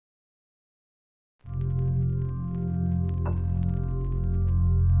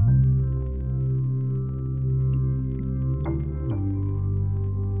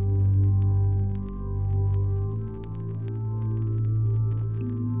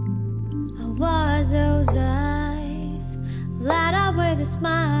are those eyes, light up with a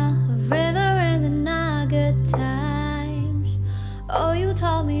smile, a river in the night, good times. Oh, you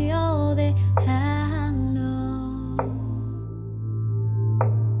told me all that I know.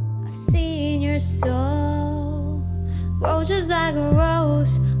 I've seen your soul grow just like a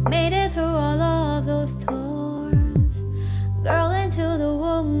rose, made it through all of those thorns, girl, into the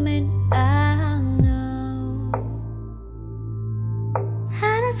woman I know.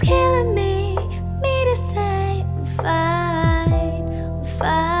 And it's killing me to say I'm fine, I'm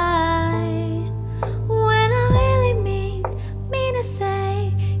fine, when I really mean to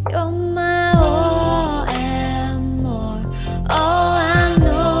say you're my all and more. Oh, I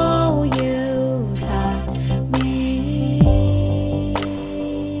know you taught me,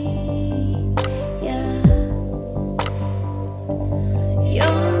 yeah.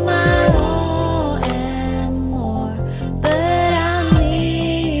 You're my all and more, but I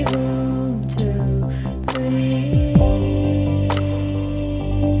need room to breathe,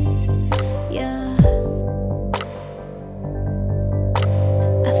 yeah.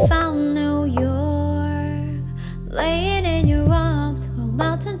 I found New York, laying in your arms, we'll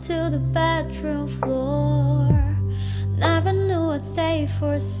melt into the bedroom floor. Never knew I'd stay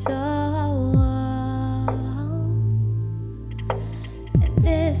for so long. And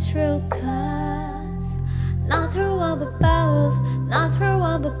this road cuts, not through one but both, not through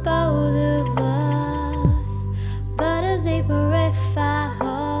one but both of us, but it's deeper if I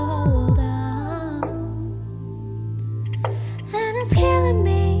hold on. And it's killing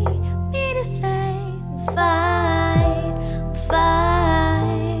me to say I'm fine, I'm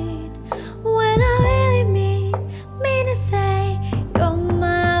fine, when I really mean to say you're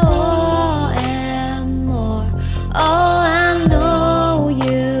my all and more. Oh, I know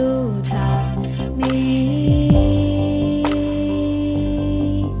you taught me,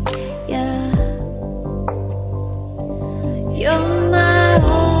 yeah. You're my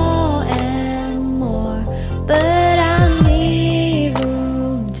all and more, but I need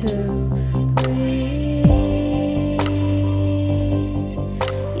room to breathe,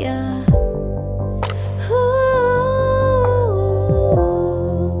 yeah.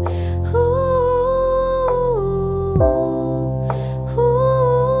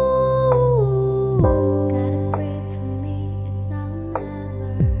 Gotta breathe for me, it's now or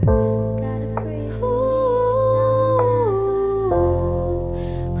never. Gotta breathe for me,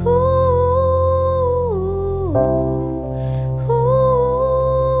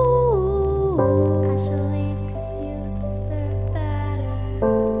 I shall leave 'cause you deserve better,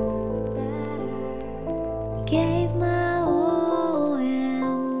 better. Gave my